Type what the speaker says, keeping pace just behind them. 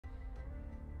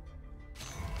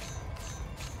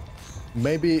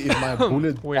Maybe if my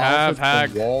bullet We have bounces from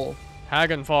hag. wall.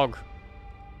 Hag and fog.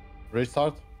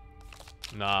 Restart.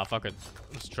 Nah, fuck it.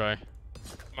 Let's try.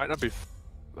 Might not be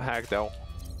hacked though.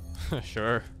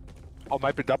 Sure. Or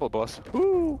might be double boss.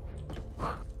 Woo!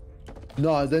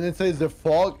 No, then it says the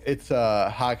fog. It's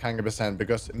hack 100%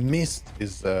 because mist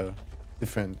is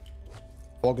different.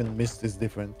 Fog and mist is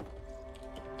different.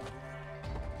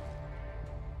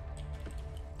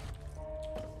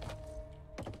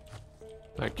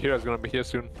 Like Kira's gonna be here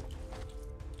soon.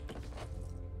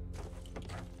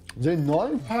 The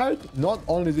annoying part, not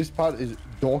only this part is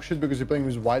dog shit because you're playing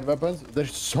with white weapons.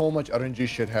 There's so much RNG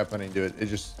shit happening, dude. It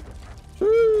just.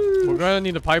 We're gonna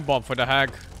need a pipe bomb for the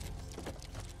hag.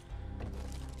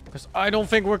 Because I don't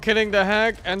think we're killing the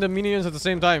hag and the minions at the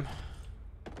same time.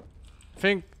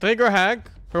 Think trigger hag,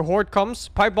 her horde comes,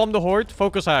 pipe bomb the horde,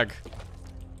 focus hag.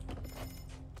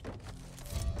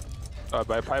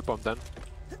 By pipe bomb then.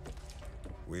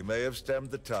 We may have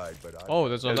stemmed the tide, but Oh,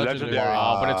 there's a It's legendary. legendary.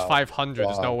 But it's 500.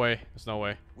 There's no Wow. way. There's no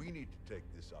way. we need to take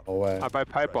this up. No way. By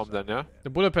pipe bomb then, yeah? The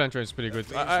bullet penetration is pretty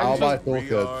good. I'll buy toolkit.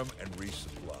 Rearm and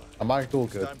resupply. I'm buying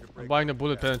toolkit. Time to I'm break buying the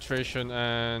bullet penetration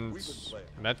and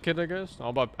medkit, I guess.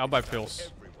 I'll buy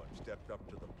pills. Everyone stepped up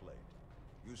to the plate.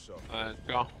 You saw.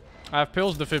 Go. I have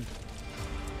pills, the fib.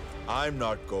 I'm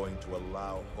not going to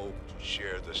allow hope to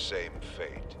share the same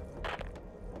fate.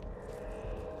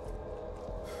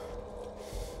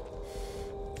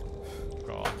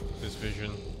 God, this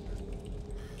vision.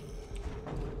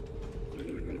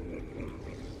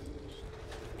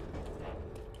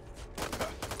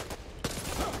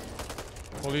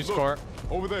 Holy score.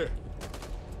 Over there.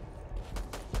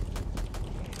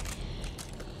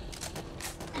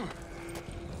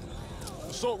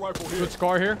 Assault rifle here. Good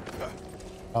score here.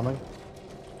 Coming.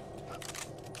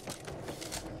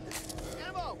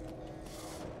 Ammo.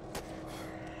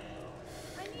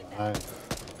 Nice.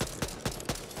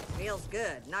 Feels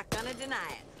good. Not gonna deny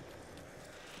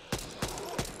it.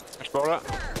 Explorer.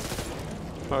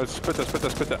 No, it's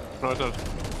spitter. No, it's not.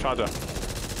 Charger.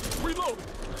 Reload.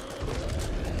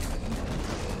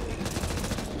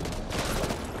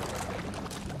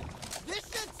 This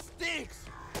shit stinks.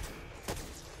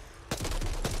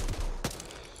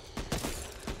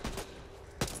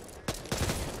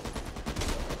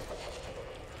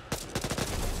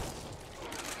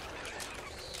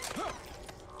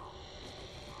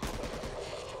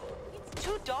 It's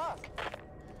too dark.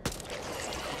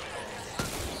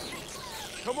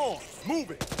 Come on,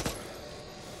 move it.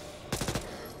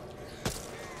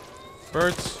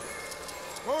 Birds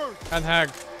Bird. and hag.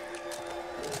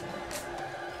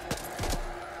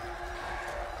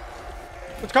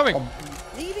 It's coming.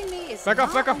 Leaving me is Back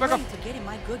off, not back off, a back way off. to get in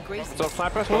my good graces. So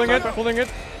sniper. Pulling it, sniper. pulling it.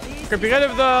 Okay, be ready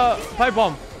with the pipe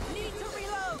bomb. Need to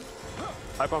reload.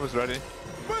 Pipe bomb is ready.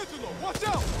 Angelo, watch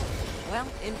out. Well,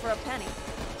 in for a penny.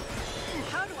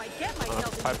 How do I get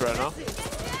myself in pipe this right now. message?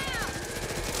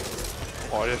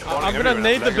 Oh, there's I'm gonna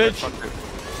nade the bitch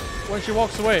when she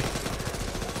walks away.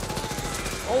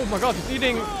 Oh my god, he's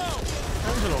eating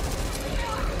Angelo.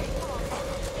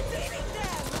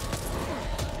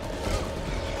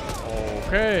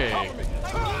 Okay.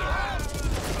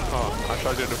 Oh, I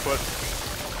shot you in the foot.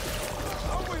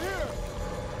 Over here.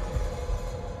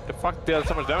 The fuck did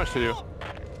so much damage to you?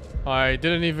 I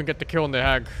didn't even get the kill on the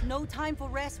hag. No time for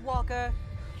rest, Walker.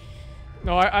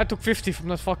 No, I took 50 from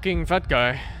that fucking fat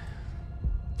guy.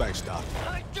 Thanks, Doc.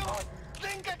 I don't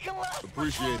think I can last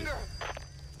Appreciate it.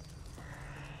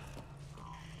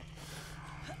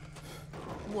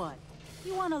 What?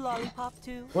 You want a lollipop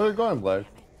too? Where are you going, Blake?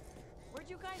 Where'd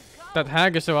you guys go? That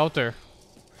hag is still out there.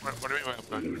 What do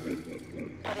you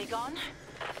mean? Are they gone?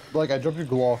 Blake, I dropped your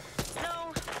Glock.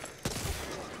 No.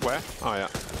 Where? Oh yeah.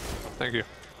 Thank you.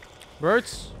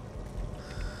 Birds.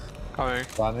 Coming.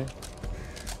 Running.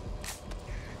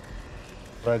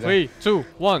 Right there. 3, 2,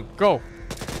 1, go.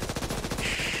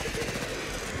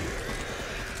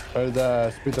 Right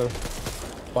the spitter.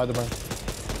 Spider-Man.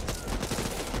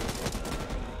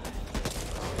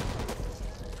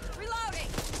 Reloading.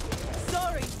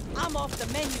 Sorry, I'm off the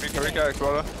menu. Rika,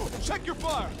 Explorer. Check your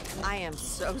fire. I am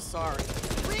so sorry.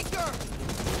 Reeker.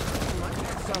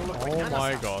 Oh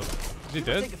my god. Is he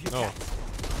dead? No.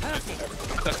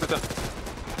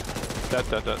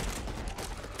 Spitter. Dead.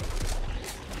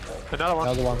 Another one.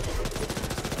 Another one.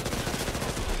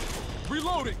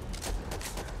 Reloading.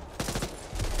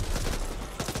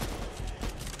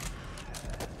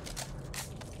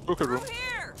 Booker room.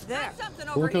 Here. There. Something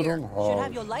over Toolkit here. room? Should Oh,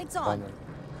 have your lights on. fine.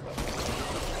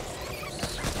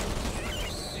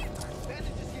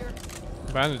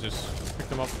 Bandages. Pick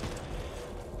them up.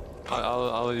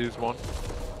 I'll use one.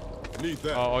 Need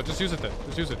that. Oh, just use it then.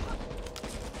 Just use it.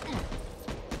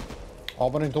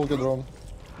 Opening toolkit room.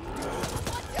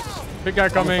 Big guy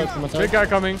coming. Big guy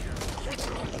coming.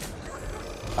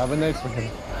 I have an ace for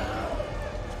him.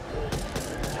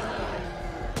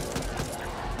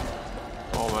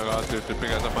 Oh my god, dude, the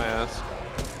big guy's on my ass.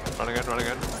 Run again, run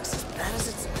again.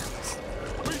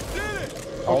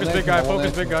 Focus big guy,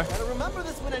 focus big guy. Gotta remember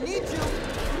this when I need you.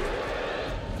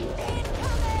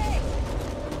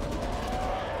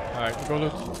 Alright, go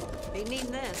loot. They need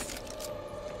this.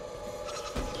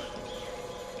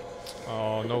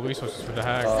 Oh, no resources for the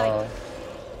hag.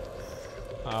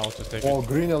 I'll just take Oh, it.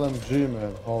 green LMG,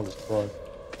 man. Holy fuck.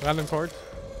 Random card.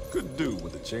 Could do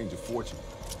with a change of fortune.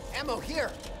 Ammo here.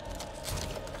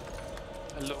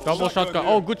 Double shotgun.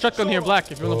 Oh, good shotgun here,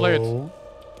 black, if you wanna play it. Oh.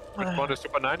 Which one is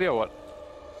Super 90 or what?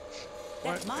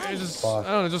 That's mine. It's just, I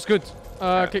don't know, just good.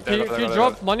 Can there, you there,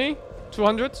 drop there. money?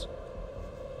 200?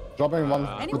 Dropping Anyone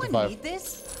 155. need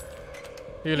this?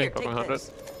 Healing. Take 100.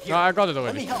 this. No, I got it Let me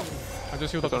already. help. I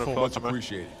just healed up It's on the the full. floor Okay, somewhere.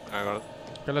 Appreciate it. I got it.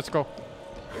 let's go.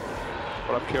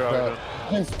 What up, Kira? I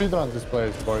think speedrun this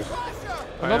place, boys.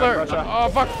 Another. Gotcha. Oh,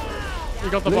 fuck. You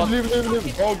got the Leave, bot.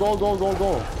 leave. Go, go, go, go,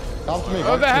 go. Come to me. Oh,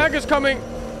 Come the to me. hag is coming.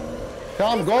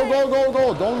 Come, go, go, go,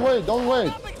 go. Don't wait, don't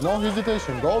wait. No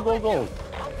hesitation. Go, go, go.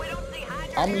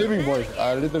 I'm leaving, boys.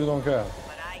 I literally don't care.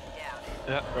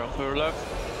 Yeah, run to your left.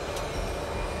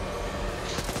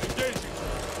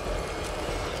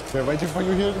 We're waiting for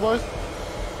you here, boys.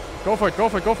 Go for it, go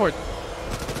for it, go for it.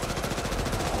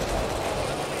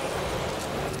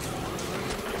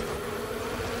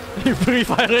 You free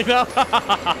firing now?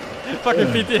 Fucking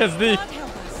PTSD. God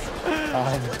help us.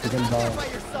 I'm freaking down. By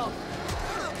yourself.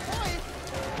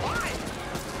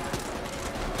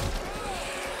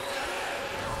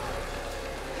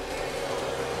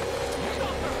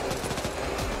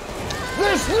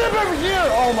 There's slip over here!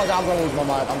 Oh my god, I'm gonna lose my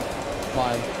mind.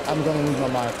 I'm gonna lose my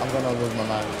mind. I'm gonna lose my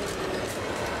mind.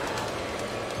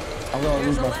 I'm gonna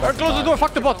lose my fucking Close the door,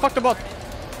 fuck the bot, fuck the bot.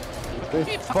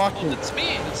 This fucking... It's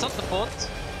me, it's not the bot.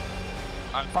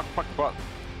 Fuck, bot.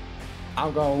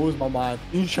 I'm gonna lose my mind.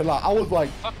 Inshallah, I was like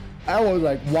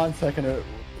 1 second.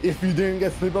 If you didn't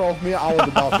get slipper off me, I was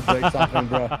about to break something,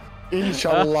 bro.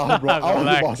 Inshallah, bro. I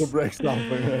was about to break something,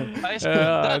 man. I spent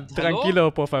that.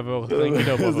 Tranquilo, por favor.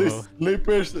 Tranquilo, por This favor.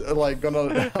 slippers like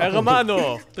gonna...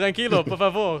 Hermano, tranquilo, por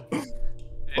favor.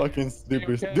 Fucking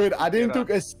slippers. Dude, I didn't took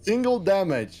a single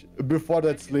damage before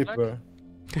that slipper.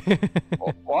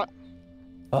 What?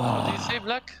 What do you say,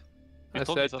 Black? You I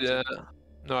told me said, something.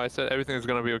 no, I said everything is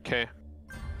gonna be okay.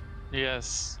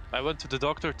 Yes. I went to the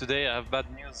doctor today, I have bad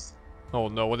news. Oh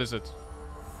no, what is it?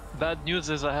 Bad news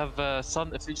is I have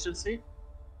sun efficiency.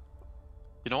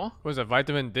 You know? What is that,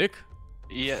 vitamin dick?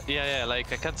 Yeah,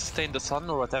 like I can't stay in the sun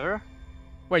or whatever.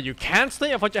 Wait, you can't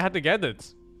stay? I thought you had to get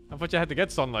it. I thought you had to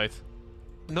get sunlight.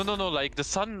 No, like the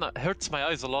sun hurts my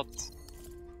eyes a lot.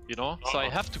 You know? So I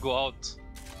have to go out.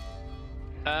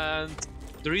 And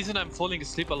the reason I'm falling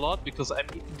asleep a lot because I'm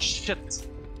eating shit.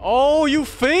 Oh, you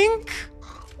think?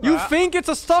 You think it's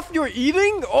the stuff you're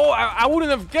eating? Oh, I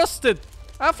wouldn't have guessed it.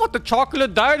 I thought the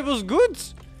chocolate diet was good.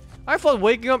 I thought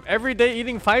waking up every day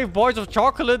eating 5 bars of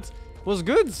chocolate was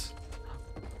good.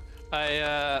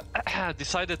 I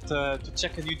decided to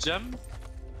check a new gem.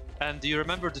 And do you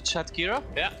remember the chat, Kira?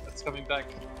 Yeah, it's coming back.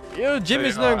 Yo, gym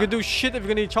is not gonna do shit if you're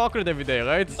gonna eat chocolate every day,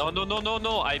 right?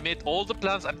 No. I made all the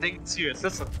plans. I'm being serious.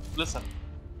 Listen.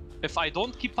 If I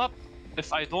don't keep up,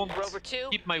 if I don't Rover 2,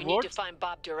 keep my you word, need to find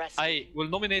Bob Duress. I will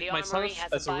nominate The myself armory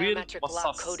has as a a real biometric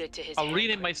lock coded to Massas. his I'll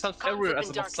rename handprint. myself Comms everywhere have as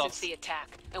a been dark since Massas. the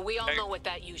attack, and we all know what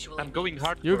that usually I'm going means.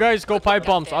 hard. You guys go pipe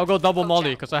bombs. I'll go double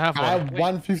molly because I have I one. have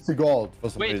 150 gold for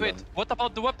some reason. Wait. What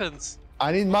about the weapons?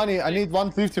 I need money. I need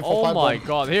 150 for Oh 5 my bombs.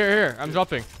 god. Here. I'm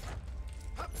dropping.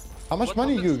 How much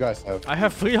money you guys have? I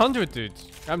have 300, dude.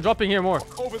 I'm dropping here more.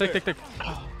 Take.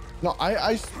 No,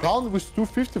 I found with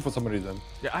 250 for some reason.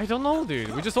 Yeah, I don't know,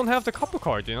 dude. We just don't have the copper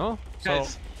card, you know? So,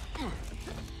 Guys.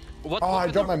 What Oh, I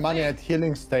weapons dropped are my we money playing? at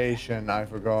healing station. I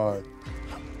forgot.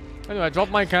 anyway, I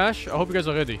dropped my cash. I hope you guys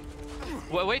are ready.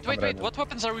 Wait. What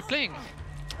weapons are we playing?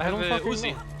 I have don't a fucking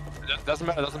Uzi. know.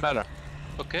 Doesn't matter.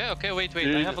 Okay, wait.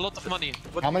 I have a lot of money.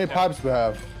 How many pipes we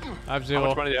have? I have How 0.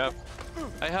 much money do you have?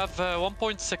 I have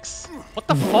 1.6. What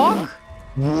the fuck?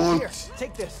 Here,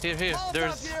 take this. Here. Molotov's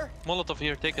There's here. Molotov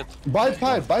here. Take it. Buy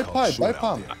pipe, buy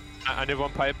pump. I need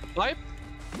 1 pipe. Pipe?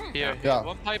 Here. Yeah.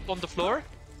 One pipe on the floor.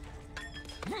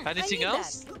 Anything need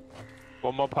else?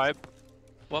 1 more pipe.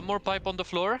 One more pipe on the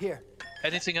floor. Here.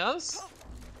 Anything else?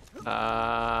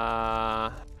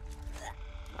 The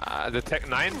Tech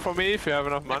 9 for me if you have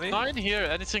enough money. 9 here.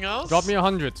 Anything else? Drop me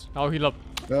 100. I'll heal up.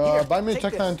 Buy me take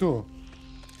Tech this. 9 too.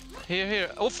 Here.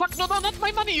 Oh fuck! No, not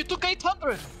my money. You took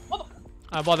 800. What?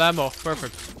 I bought ammo.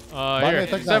 Perfect. Here.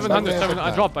 take 700, that. 700.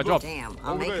 I dropped. Damn,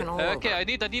 I'm making all Okay, I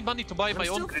need money to buy my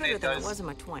own grenade, than I guys. was in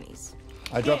my 20s.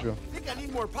 I drop you. I think I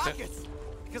need more pockets.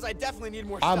 Because I definitely need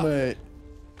more I'm stuff.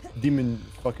 a demon,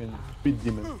 fucking speed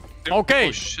demon. Okay,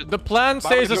 Oh, shit. the plan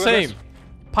stays the look at this. same.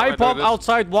 Pipe bomb this.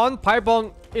 outside one, pipe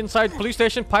bomb inside police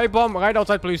station, pipe bomb right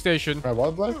outside police station. Right,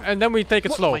 what, Black? And then we take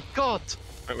it Oh slow. my god!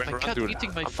 Wait, I run, can't dude.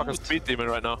 eating my I'm fucking food. speed demon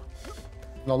right now.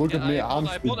 No, look at me. I I'm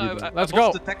bought- speed I bought- demon. Let's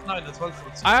bought go. the Tech 9 as well. So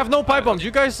it's- I have no pipe bombs.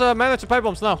 You guys manage the pipe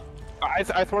bombs now. I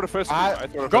throw the first two. I- I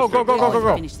throw the Go, first go, two. go, go, go,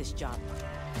 go. Finish this job.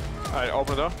 Alright,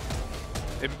 open the door.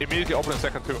 Immediately open the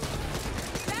second two.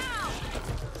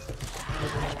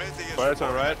 Smithy is Right,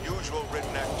 all right. unusual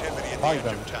written activity in the Fight edge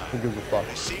them. of town. Who gives a fuck?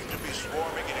 They seem to be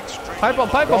swarming in extremely Pipe bomb,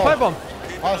 pipe bomb, Go. pipe bomb.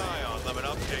 Keep an eye on them and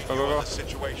update Go, you go, go. on the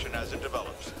situation as it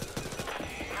develops.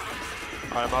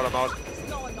 I'm out.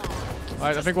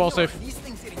 Alright, I think we're all safe. These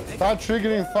things getting bigger. Start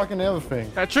triggering fucking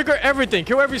everything. Trigger everything.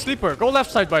 Kill every sleeper. Go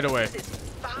left side, by the way.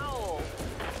 Foul.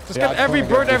 Just Yeah, get I every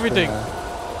just wanna bird, get this everything. thing, man.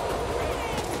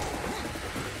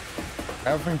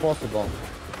 Everything possible.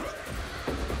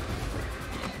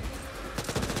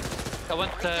 I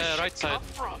went right side.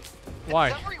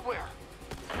 Why?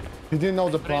 He didn't know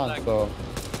the plan, so.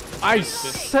 I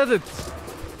said it.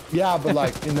 Yeah, but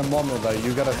like in the moment, like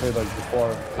you gotta say like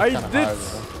before. It's I kinda did. hard, you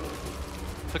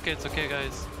know? It's okay,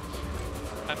 guys.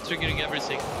 I'm triggering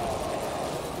everything.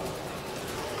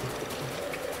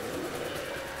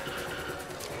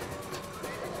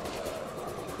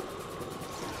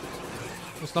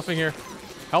 There's nothing here.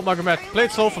 Help Magomed. Play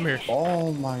it slow from here.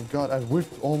 Oh my god, I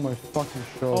whipped all my fucking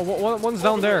shots. Oh, one's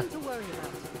down there. To worry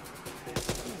about.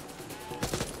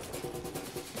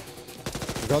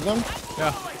 You got them?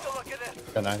 Yeah.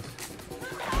 Yeah, nice.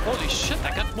 Holy shit,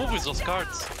 I can't move with those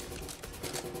cards.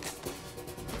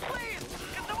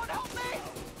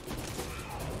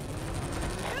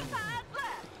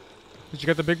 Did you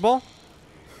get the big ball?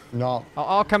 No.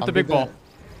 I'll camp the I'm big ball. getting-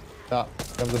 Yeah,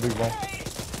 comes the big ball.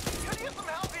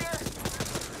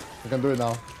 You can do it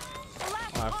now.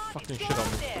 Ah, fucking shit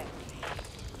on me.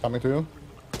 Coming to you.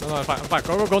 No, I'm fine.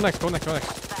 Go next.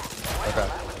 Okay.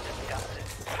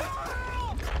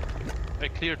 I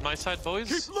cleared my side, boys.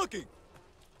 Keep looking.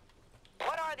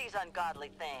 What are these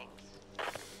ungodly things?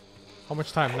 How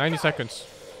much time? 90 seconds.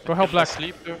 Go help Black.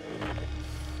 Sleep.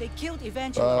 They killed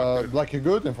eventually. Black, you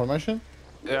good? Information?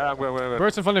 Yeah, I'm going.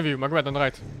 Birds in front of you. Magomed on the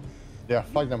right. Yeah,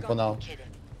 fuck them for now.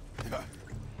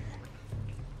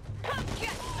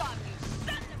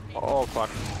 Oh, fuck.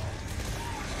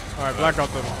 Alright, Black got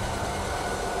them.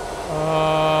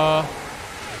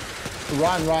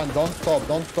 Run, don't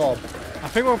stop. I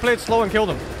think we'll play it slow and kill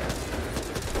them.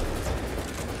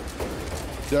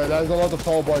 Yeah, there's a lot of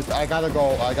tall boys. I gotta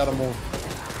go, I gotta move.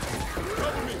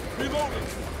 Cover me. Reloading.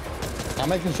 I'm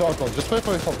making circles. Just wait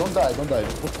for yourself. Don't die.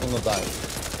 Just don't die.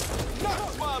 Not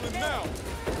smiling now.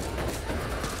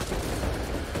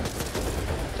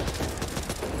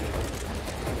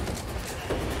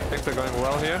 Things are going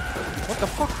well here. What the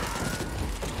fuck?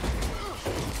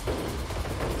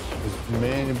 There's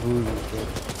many bruises,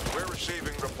 dude. We're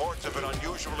receiving reports of an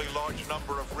unusually large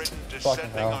number of Ridden Fucking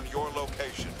descending hell. on your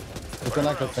location.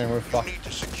 Disconnect this thing, we're You fucked. need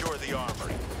to secure the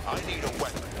armory. I need a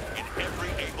weapon in every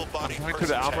able-bodied Going to person's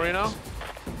the armory now. hands.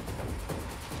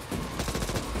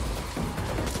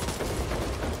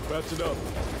 Patch it up.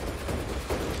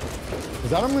 Is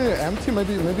that armory empty?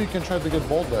 Maybe you can try to get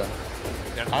bolt there.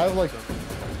 Yeah. I have like...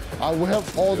 we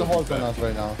have all the horse on us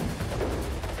right now.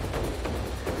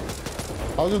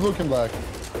 How's it looking, Black?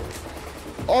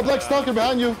 Oh, Black's talking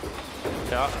behind you!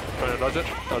 Yeah, trying to dodge it.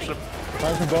 Dodge him.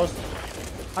 Trying to burst.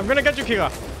 I'm gonna get you,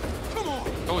 Kira.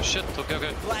 Oh shit,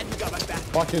 okay. Glad you got my back.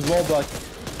 Fuck his low, Black.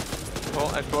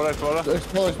 Oh, Exploder.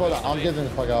 Explode. I'm getting the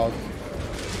fuck out.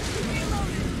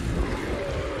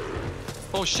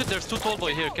 Oh shit, there's two tall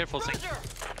boy here. Careful, Sing.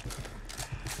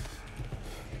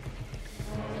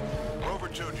 Rover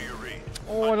 2, do you read?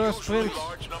 Oh, there's Unusually sprints.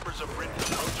 large numbers of Ridden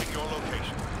approaching your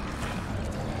location.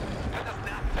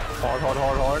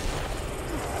 Hard.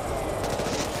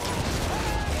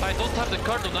 I don't have the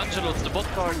card on Angelo, it's the bot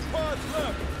card. Pods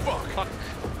left. Fuck.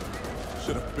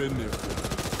 Should have been there.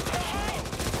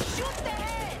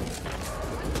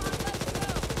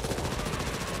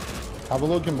 Have a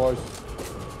look in, boys.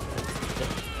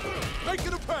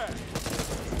 Making a pass.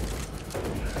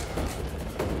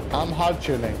 I'm hard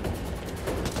chilling.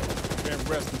 Can't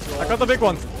rest until I got the big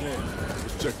one.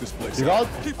 Let's check this place You out.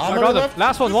 got? I Armory got left? it.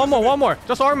 Last one. One more.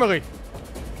 Just armory.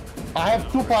 I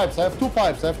have two pipes.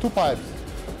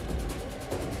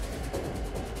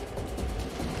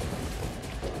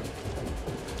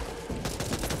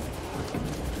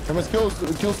 Can we kill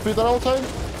Speeder outside?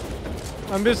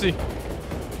 I'm busy.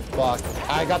 Fuck.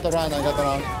 I got the round.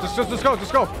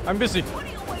 Just go. I'm busy.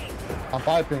 I'm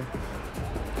piping.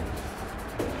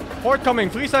 Horde coming.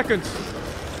 3 seconds.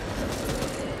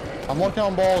 I'm working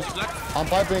on balls. I'm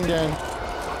piping again.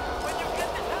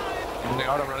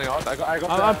 I'm running out.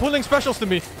 I'm pulling specials to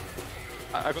me.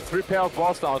 I got 3 pair of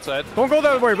balls outside. Don't go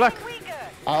that way, Black.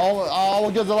 I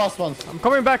will get the last ones. I'm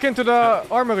coming back into the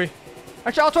armory.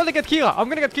 Actually, I'll try to get Kira. I'm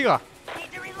gonna get Kira.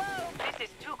 Need to reload. This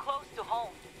is too close to home.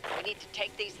 We need to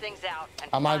take these things out. And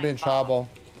I might be in trouble.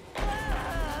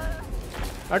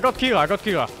 I got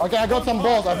Kira. Okay, I got some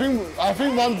balls. I think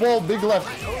one ball big left.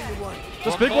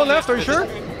 Just big one left, are you sure?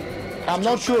 I'm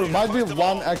not sure. Might be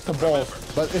 1 extra ball,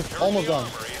 but it's almost done.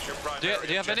 Do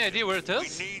you have any idea where it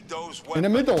is? In the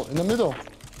middle.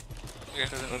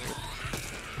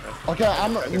 Okay,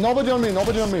 nobody on me.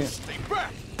 Nobody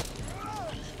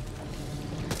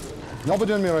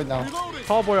on me right now.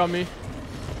 Cowboy on me.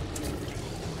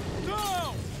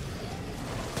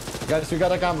 Guys, you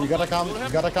gotta come,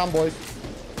 boys.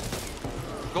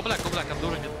 Go black, I'm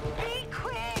doing it.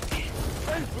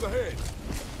 Aim for the head.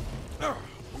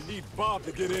 We need Bob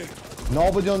to get in.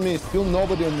 Nobody on me, still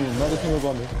nobody on me. Not a single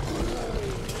on me.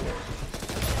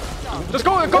 Let's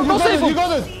go save him! You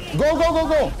got it!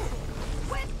 Go!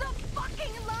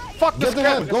 Fuck, Get the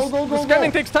head, go! The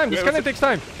scanning takes time,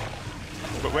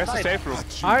 But where's the safe room?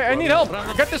 I need help.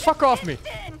 Get this fucker off me.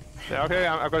 Yeah, okay,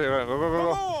 I got you. Go. Come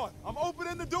on! I'm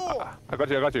opening the door. I got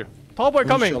you. Tallboy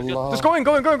coming. Inshallah. Just go in.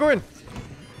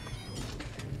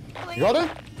 You got it?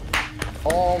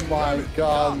 Oh my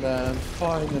god, man.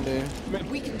 Finally.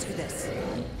 We can do this.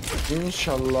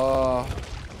 Inshallah.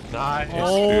 Nice.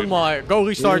 Oh my. Go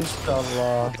restart.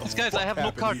 Inshallah. Guys, I have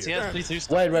no cards, yeah? Please use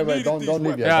them. Wait. Don't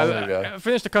leave yet. Don't leave yet.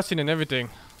 Finish the cutscene and everything.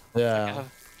 Yeah.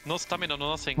 No stamina,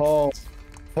 no nothing. Oh,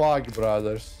 fuck,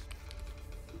 brothers.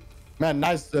 Man,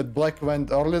 nice that Black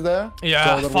went early there.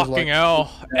 Yeah, so fucking like,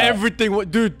 hell. Yeah. Everything.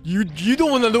 Dude, you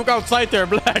don't want to look outside there,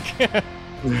 Black.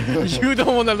 You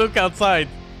don't want to look outside.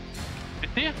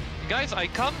 See? Guys, I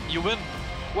come, you win.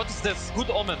 What is this? Good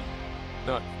omen.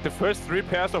 No, the first 3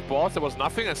 pairs of balls, there was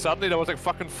nothing, and suddenly there was like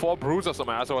fucking 4 bruises on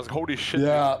my ass. I was like, holy shit.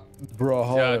 Yeah,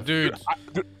 bro. Yeah, dude.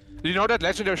 Dude, you know that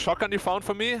legendary shotgun you found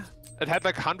for me? It had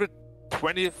like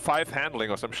 125 handling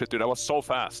or some shit, dude. I was so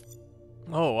fast.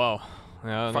 Oh, wow.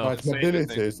 Yeah, no. It's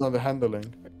mobility, it's not the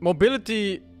handling.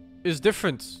 Mobility is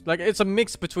different. Like, it's a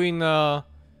mix between, I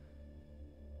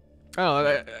don't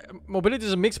know, mobility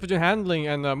is a mix between handling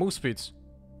and move speeds.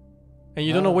 And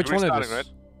you don't know which one it is. Right?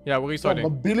 Yeah, we're restarting. So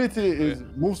mobility is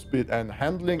move speed and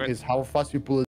handling is how fast you pull it.